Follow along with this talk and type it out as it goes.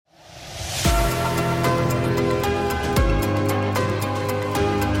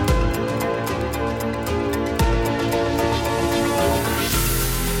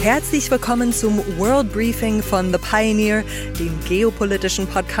Herzlich willkommen zum World Briefing von The Pioneer, dem geopolitischen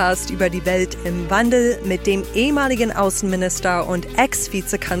Podcast über die Welt im Wandel mit dem ehemaligen Außenminister und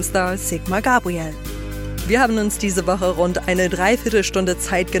Ex-Vizekanzler Sigmar Gabriel. Wir haben uns diese Woche rund eine Dreiviertelstunde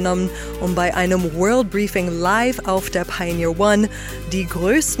Zeit genommen, um bei einem World Briefing live auf der Pioneer One die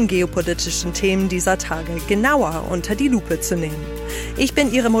größten geopolitischen Themen dieser Tage genauer unter die Lupe zu nehmen. Ich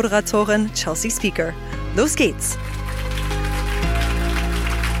bin Ihre Moderatorin Chelsea Speaker. Los geht's!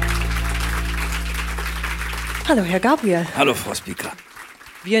 Hallo, Herr Gabriel. Hallo, Frau Speaker.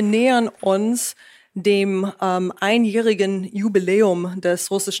 Wir nähern uns dem einjährigen Jubiläum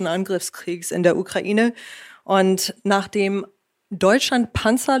des russischen Angriffskriegs in der Ukraine. Und nachdem Deutschland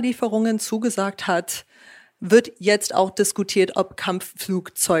Panzerlieferungen zugesagt hat, wird jetzt auch diskutiert, ob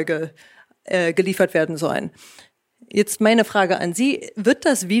Kampfflugzeuge geliefert werden sollen. Jetzt meine Frage an Sie, wird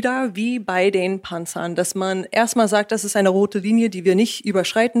das wieder wie bei den Panzern, dass man erstmal sagt, das ist eine rote Linie, die wir nicht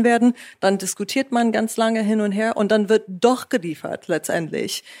überschreiten werden, dann diskutiert man ganz lange hin und her und dann wird doch geliefert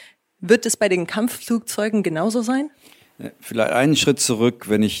letztendlich. Wird es bei den Kampfflugzeugen genauso sein? Vielleicht einen Schritt zurück,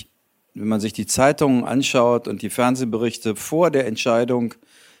 wenn man sich die Zeitungen anschaut und die Fernsehberichte vor der Entscheidung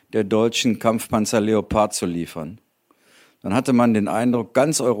der Deutschen Kampfpanzer Leopard zu liefern, dann hatte man den Eindruck,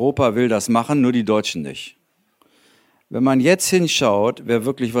 ganz Europa will das machen, nur die Deutschen nicht. Wenn man jetzt hinschaut, wer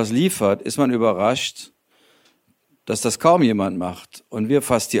wirklich was liefert, ist man überrascht, dass das kaum jemand macht und wir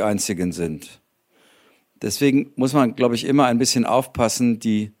fast die Einzigen sind. Deswegen muss man, glaube ich, immer ein bisschen aufpassen.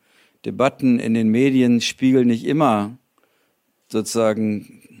 Die Debatten in den Medien spiegeln nicht immer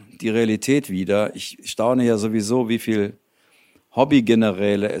sozusagen die Realität wider. Ich staune ja sowieso, wie viel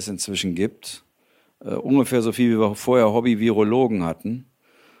Hobbygeneräle es inzwischen gibt. Ungefähr so viel, wie wir vorher Hobby-Virologen hatten.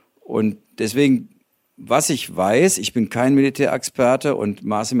 Und deswegen, was ich weiß, ich bin kein Militärexperte und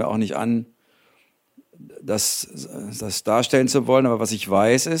maße mir auch nicht an, das darstellen zu wollen, aber was ich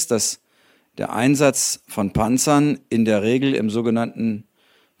weiß ist, dass der Einsatz von Panzern in der Regel im sogenannten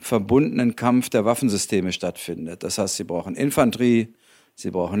verbundenen Kampf der Waffensysteme stattfindet. Das heißt, sie brauchen Infanterie,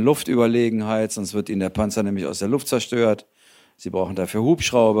 sie brauchen Luftüberlegenheit, sonst wird ihnen der Panzer nämlich aus der Luft zerstört. Sie brauchen dafür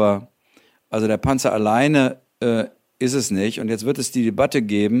Hubschrauber. Also der Panzer alleine ist es nicht. Und jetzt wird es die Debatte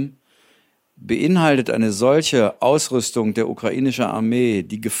geben, beinhaltet eine solche Ausrüstung der ukrainischen Armee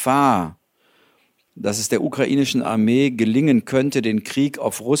die Gefahr, dass es der ukrainischen Armee gelingen könnte, den Krieg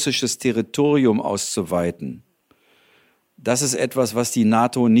auf russisches Territorium auszuweiten. Das ist etwas, was die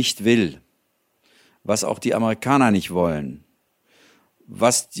NATO nicht will, was auch die Amerikaner nicht wollen,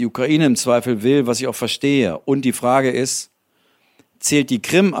 was die Ukraine im Zweifel will, was ich auch verstehe. Und die Frage ist, zählt die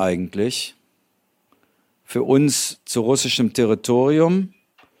Krim eigentlich für uns zu russischem Territorium?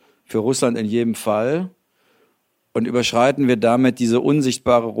 Für Russland in jedem Fall. Und überschreiten wir damit diese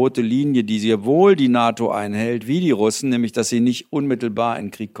unsichtbare rote Linie, die sehr wohl die NATO einhält, wie die Russen, nämlich dass sie nicht unmittelbar in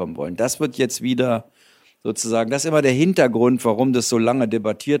den Krieg kommen wollen. Das wird jetzt wieder sozusagen, das ist immer der Hintergrund, warum das so lange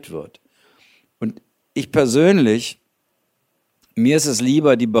debattiert wird. Und ich persönlich, mir ist es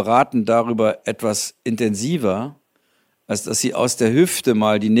lieber, die beraten darüber etwas intensiver, als dass sie aus der Hüfte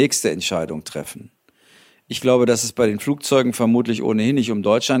mal die nächste Entscheidung treffen. Ich glaube, dass es bei den Flugzeugen vermutlich ohnehin nicht um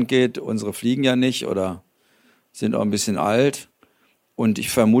Deutschland geht. Unsere fliegen ja nicht oder sind auch ein bisschen alt. Und ich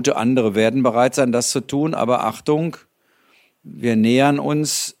vermute, andere werden bereit sein, das zu tun. Aber Achtung, wir nähern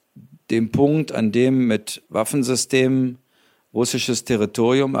uns dem Punkt, an dem mit Waffensystemen russisches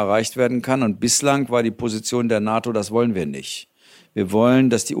Territorium erreicht werden kann. Und bislang war die Position der NATO, das wollen wir nicht. Wir wollen,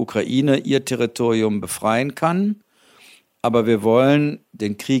 dass die Ukraine ihr Territorium befreien kann. Aber wir wollen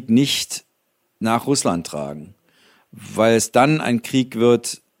den Krieg nicht nach Russland tragen, weil es dann ein Krieg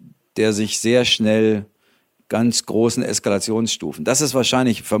wird, der sich sehr schnell ganz großen Eskalationsstufen. Das ist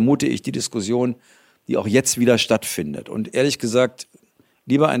wahrscheinlich, vermute ich, die Diskussion, die auch jetzt wieder stattfindet. Und ehrlich gesagt,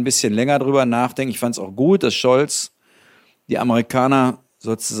 lieber ein bisschen länger drüber nachdenken. Ich fand es auch gut, dass Scholz die Amerikaner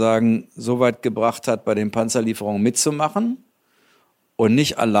sozusagen so weit gebracht hat, bei den Panzerlieferungen mitzumachen und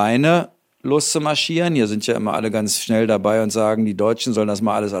nicht alleine loszumarschieren. Hier sind ja immer alle ganz schnell dabei und sagen, die Deutschen sollen das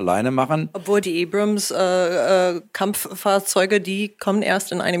mal alles alleine machen. Obwohl die Abrams-Kampffahrzeuge, die kommen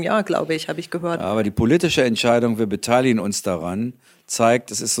erst in einem Jahr, glaube ich, habe ich gehört. Ja, aber die politische Entscheidung, wir beteiligen uns daran,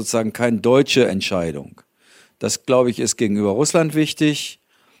 zeigt, es ist sozusagen keine deutsche Entscheidung. Das, glaube ich, ist gegenüber Russland wichtig,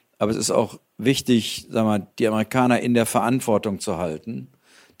 aber es ist auch wichtig, sagen wir, die Amerikaner in der Verantwortung zu halten.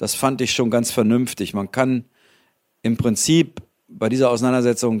 Das fand ich schon ganz vernünftig. Man kann im Prinzip bei dieser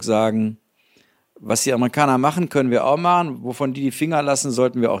Auseinandersetzung sagen, was die Amerikaner machen, können wir auch machen. Wovon die Finger lassen,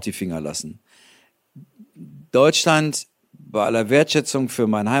 sollten wir auch die Finger lassen. Deutschland, bei aller Wertschätzung für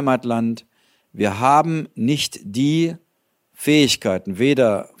mein Heimatland, wir haben nicht die Fähigkeiten,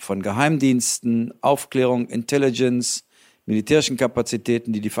 weder von Geheimdiensten, Aufklärung, Intelligence, militärischen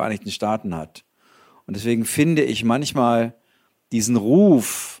Kapazitäten, die die Vereinigten Staaten hat. Und deswegen finde ich manchmal diesen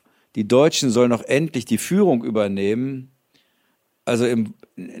Ruf, die Deutschen sollen doch endlich die Führung übernehmen, also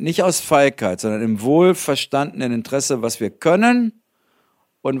nicht aus Feigheit, sondern im wohlverstandenen Interesse, was wir können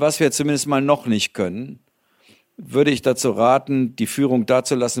und was wir zumindest mal noch nicht können, würde ich dazu raten, die Führung da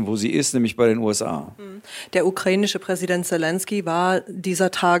zu lassen, wo sie ist, nämlich bei den USA. Der ukrainische Präsident Zelensky war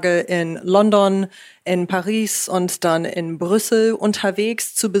dieser Tage in London, in Paris und dann in Brüssel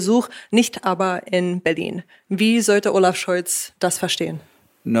unterwegs zu Besuch, nicht aber in Berlin. Wie sollte Olaf Scholz das verstehen?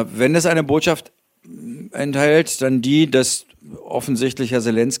 Na, wenn es eine Botschaft enthält, dann die, dass offensichtlich Herr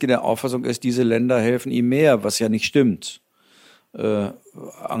Zelensky der Auffassung ist, diese Länder helfen ihm mehr, was ja nicht stimmt.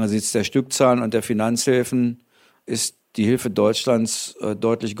 Angesichts der Stückzahlen und der Finanzhilfen ist die Hilfe Deutschlands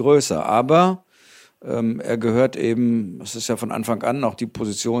deutlich größer. Aber er gehört eben, das ist ja von Anfang an auch die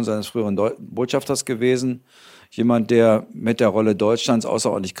Position seines früheren Botschafters gewesen, jemand, der mit der Rolle Deutschlands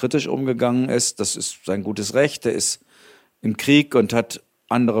außerordentlich kritisch umgegangen ist. Das ist sein gutes Recht. Er ist im Krieg und hat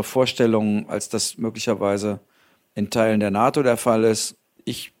andere Vorstellungen, als das möglicherweise in Teilen der NATO der Fall ist.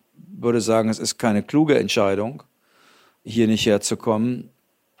 Ich würde sagen, es ist keine kluge Entscheidung, hier nicht herzukommen.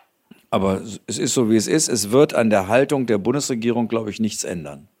 Aber es ist so, wie es ist. Es wird an der Haltung der Bundesregierung, glaube ich, nichts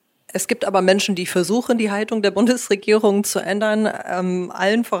ändern. Es gibt aber Menschen, die versuchen, die Haltung der Bundesregierung zu ändern.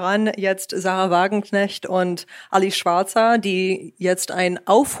 Allen voran jetzt Sarah Wagenknecht und Ali Schwarzer, die jetzt einen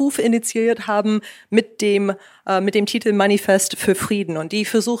Aufruf initiiert haben mit dem Titel Manifest für Frieden. Und die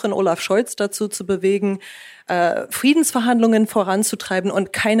versuchen, Olaf Scholz dazu zu bewegen, Friedensverhandlungen voranzutreiben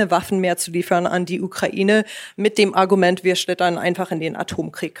und keine Waffen mehr zu liefern an die Ukraine mit dem Argument, wir schlittern einfach in den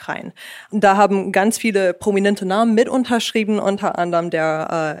Atomkrieg rein. Und da haben ganz viele prominente Namen mit unterschrieben, unter anderem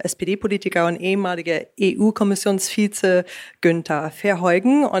der SPD-Politiker und ehemalige EU-Kommissionsvize Günther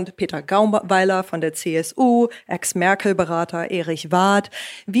Verheugen und Peter Gauweiler von der CSU, Ex-Merkel-Berater Erich Warth.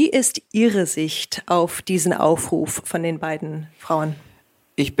 Wie ist Ihre Sicht auf diesen Aufruf von den beiden Frauen?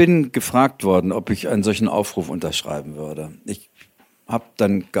 Ich bin gefragt worden, ob ich einen solchen Aufruf unterschreiben würde. Ich habe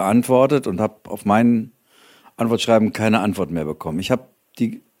dann geantwortet und habe auf mein Antwortschreiben keine Antwort mehr bekommen. Ich habe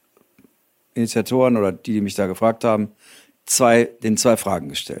die Initiatoren oder die mich da gefragt haben, den zwei Fragen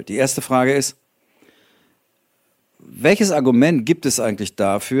gestellt. Die erste Frage ist, welches Argument gibt es eigentlich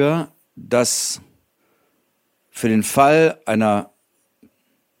dafür, dass für den Fall einer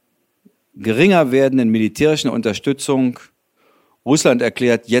geringer werdenden militärischen Unterstützung Russland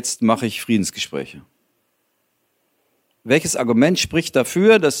erklärt, jetzt mache ich Friedensgespräche? Welches Argument spricht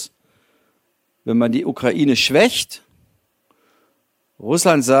dafür, dass, wenn man die Ukraine schwächt,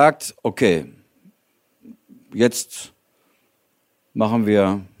 Russland sagt, okay, jetzt machen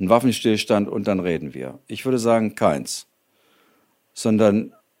wir einen Waffenstillstand und dann reden wir? Ich würde sagen, keins.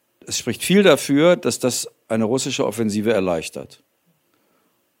 Sondern es spricht viel dafür, dass das eine russische Offensive erleichtert.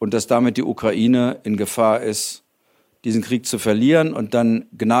 Und dass damit die Ukraine in Gefahr ist, diesen Krieg zu verlieren. Und dann,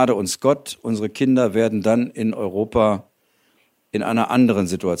 Gnade uns Gott, unsere Kinder werden dann in Europa in einer anderen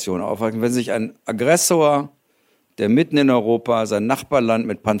Situation aufwachen. Wenn sich ein Aggressor, der mitten in Europa sein Nachbarland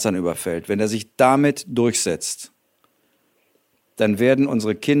mit Panzern überfällt, wenn er sich damit durchsetzt, dann werden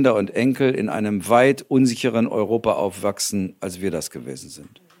unsere Kinder und Enkel in einem weit unsicheren Europa aufwachsen, als wir das gewesen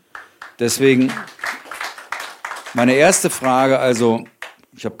sind. Deswegen meine erste Frage, also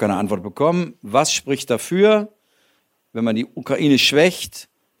ich habe keine Antwort bekommen, was spricht dafür, wenn man die Ukraine schwächt,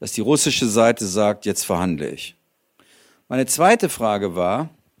 dass die russische Seite sagt, jetzt verhandle ich? Meine zweite Frage war,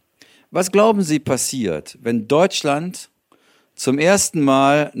 was glauben Sie passiert, wenn Deutschland zum ersten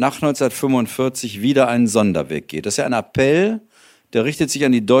Mal nach 1945 wieder einen Sonderweg geht? Das ist ja ein Appell, der richtet sich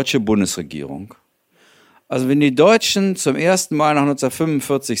an die deutsche Bundesregierung. Also wenn die Deutschen zum ersten Mal nach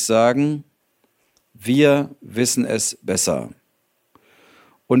 1945 sagen, wir wissen es besser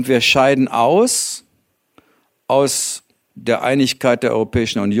und wir scheiden aus der Einigkeit der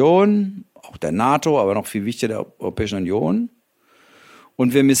Europäischen Union, auch der NATO, aber noch viel wichtiger der Europäischen Union.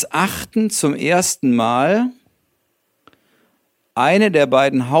 Und wir missachten zum ersten Mal eine der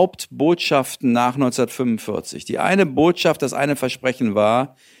beiden Hauptbotschaften nach 1945. Die eine Botschaft, das eine Versprechen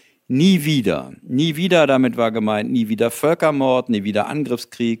war, nie wieder. Nie wieder, damit war gemeint, nie wieder Völkermord, nie wieder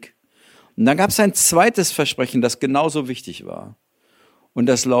Angriffskrieg. Und dann gab es ein zweites Versprechen, das genauso wichtig war. Und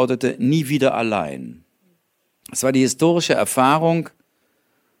das lautete, nie wieder allein. Es war die historische Erfahrung,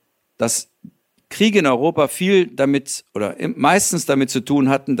 dass Kriege in Europa viel damit oder meistens damit zu tun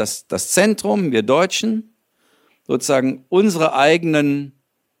hatten, dass das Zentrum, wir Deutschen, sozusagen unsere eigenen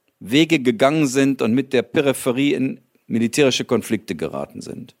Wege gegangen sind und mit der Peripherie in militärische Konflikte geraten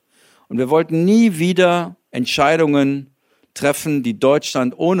sind. Und wir wollten nie wieder Entscheidungen treffen, die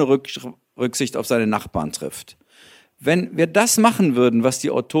Deutschland ohne Rücksicht auf seine Nachbarn trifft. Wenn wir das machen würden, was die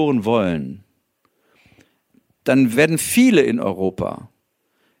Autoren wollen, dann werden viele in Europa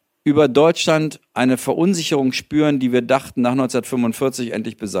über Deutschland eine Verunsicherung spüren, die wir dachten, nach 1945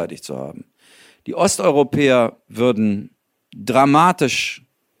 endlich beseitigt zu haben. Die Osteuropäer würden dramatisch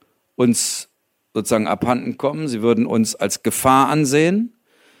uns sozusagen abhanden kommen. Sie würden uns als Gefahr ansehen.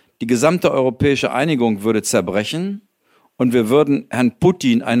 Die gesamte europäische Einigung würde zerbrechen und wir würden Herrn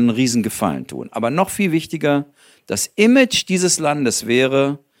Putin einen Riesengefallen tun. Aber noch viel wichtiger, das Image dieses Landes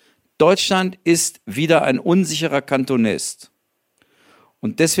wäre, Deutschland ist wieder ein unsicherer Kantonist.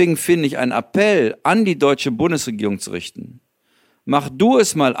 Und deswegen finde ich einen Appell an die deutsche Bundesregierung zu richten. Mach du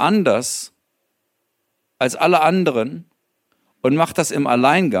es mal anders als alle anderen und mach das im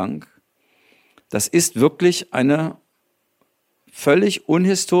Alleingang. Das ist wirklich eine völlig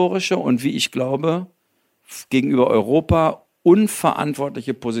unhistorische und, wie ich glaube, gegenüber Europa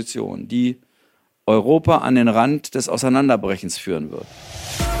unverantwortliche Position, die Europa an den Rand des Auseinanderbrechens führen wird.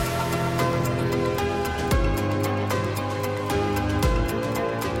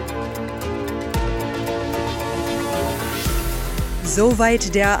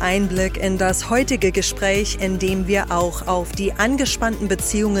 Soweit der Einblick in das heutige Gespräch, in dem wir auch auf die angespannten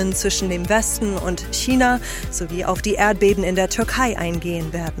Beziehungen zwischen dem Westen und China sowie auf die Erdbeben in der Türkei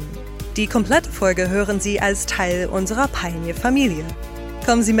eingehen werden. Die komplette Folge hören Sie als Teil unserer Pioneer-Familie.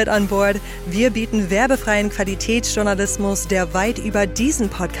 Kommen Sie mit an Bord. Wir bieten werbefreien Qualitätsjournalismus, der weit über diesen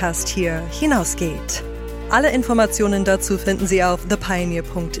Podcast hier hinausgeht. Alle Informationen dazu finden Sie auf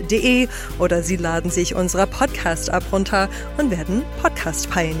thepioneer.de oder Sie laden sich unserer Podcast-App runter und werden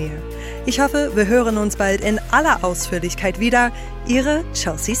Podcast-Pioneer. Ich hoffe, wir hören uns bald in aller Ausführlichkeit wieder. Ihre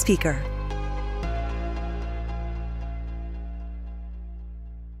Chelsea Speaker.